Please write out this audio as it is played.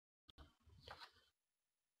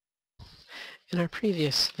In our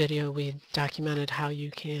previous video, we documented how you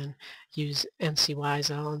can use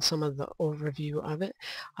NCWISL and some of the overview of it.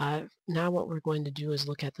 Now what we're going to do is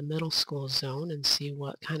look at the middle school zone and see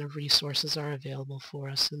what kind of resources are available for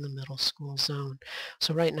us in the middle school zone.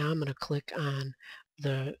 So right now I'm going to click on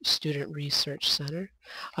the Student Research Center.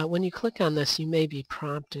 When you click on this, you may be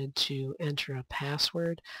prompted to enter a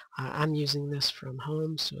password. I'm using this from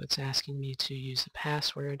home, so it's asking me to use a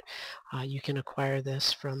password. You can acquire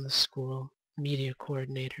this from the school media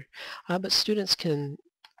coordinator. But students can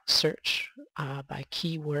search by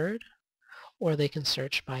keyword, or they can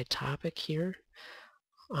search by topic here.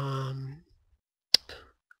 Um,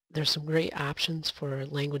 there's some great options for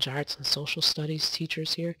language arts and social studies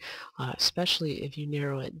teachers here, especially if you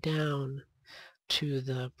narrow it down to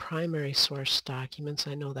the primary source documents.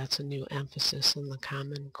 I know that's a new emphasis in the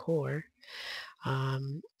Common Core.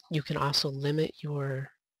 You can also limit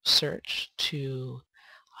your search to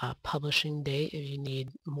publishing date if you need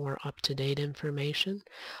more up-to-date information.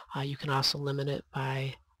 You can also limit it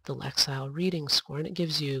by the Lexile reading score, and it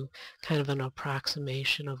gives you kind of an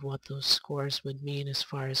approximation of what those scores would mean as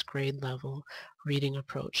far as grade level reading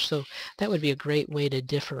approach. So that would be a great way to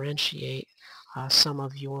differentiate some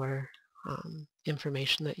of your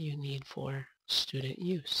information that you need for student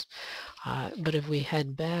use. But if we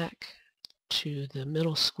head back to the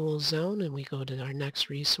middle school zone and we go to our next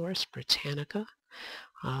resource, Britannica.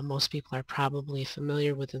 Most people are probably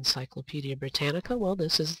familiar with Encyclopedia Britannica. Well,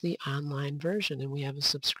 this is the online version, and we have a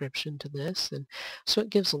subscription to this, and so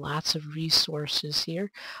it gives lots of resources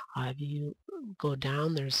here. If you go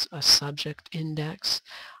down, there's a subject index,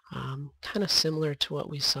 kind of similar to what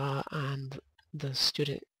we saw on the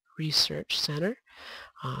Student Research Center,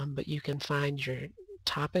 but you can find your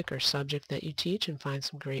topic or subject that you teach and find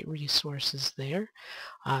some great resources there.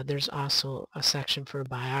 There's also a section for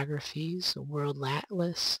biographies, a world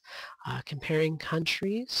atlas, comparing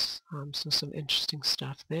countries, so some interesting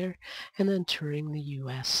stuff there, and then touring the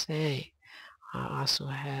USA. Also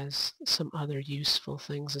has some other useful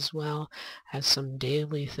things as well, has some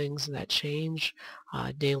daily things that change,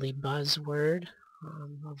 daily buzzword,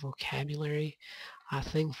 a vocabulary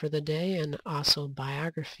thing for the day, and also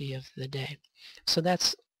biography of the day. So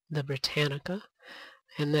that's the Britannica.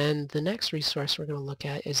 And then the next resource we're going to look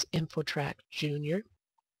at is InfoTrack Junior.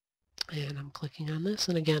 And I'm clicking on this,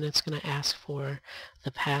 and again it's going to ask for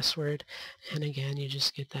the password, and again you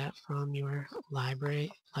just get that from your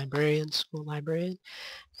librarian, school librarian,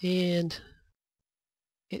 and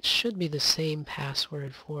it should be the same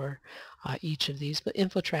password for each of these. But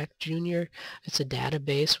InfoTrack Junior, it's a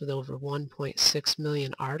database with over 1.6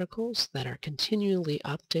 million articles that are continually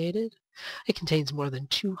updated. It contains more than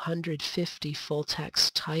 250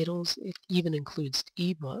 full-text titles. It even includes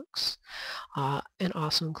ebooks, and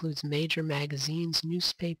also includes major magazines,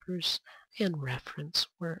 newspapers, and reference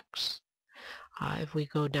works. If we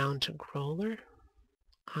go down to Growler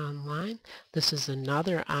Online, this is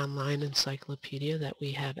another online encyclopedia that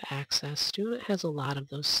we have access to. It has a lot of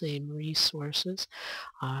those same resources.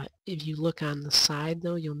 If you look on the side,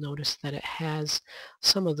 though, you'll notice that it has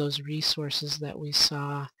some of those resources that we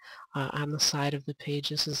saw on the side of the page.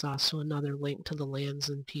 This is also another link to the Lands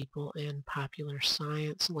and People and Popular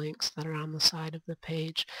Science links that are on the side of the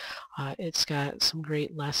page. It's got some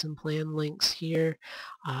great lesson plan links here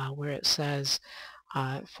where it says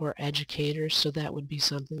for educators, so that would be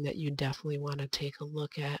something that you definitely want to take a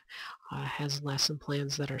look at. Has lesson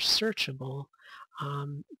plans that are searchable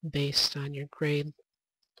based on your grade,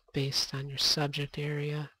 based on your subject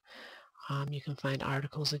area. You can find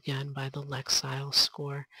articles again by the Lexile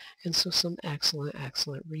score, and so some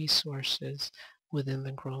excellent resources within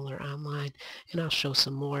the Growler Online, and I'll show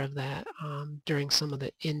some more of that during some of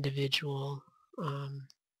the individual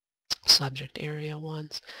subject area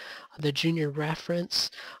ones. The junior reference,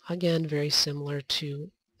 again, very similar to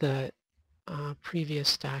the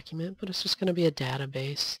previous document, but it's just going to be a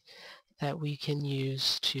database that we can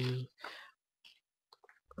use to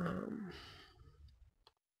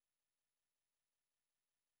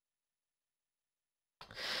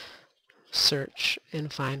search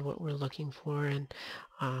and find what we're looking for, and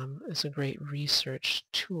it's a great research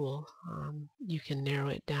tool. You can narrow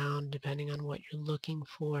it down depending on what you're looking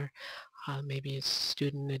for. Maybe it's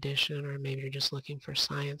student edition, or maybe you're just looking for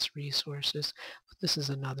science resources. But this is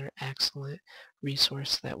another excellent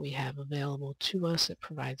resource that we have available to us. It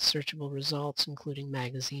provides searchable results including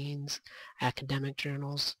magazines, academic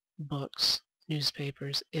journals, books,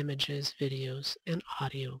 newspapers, images, videos, and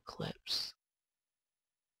audio clips.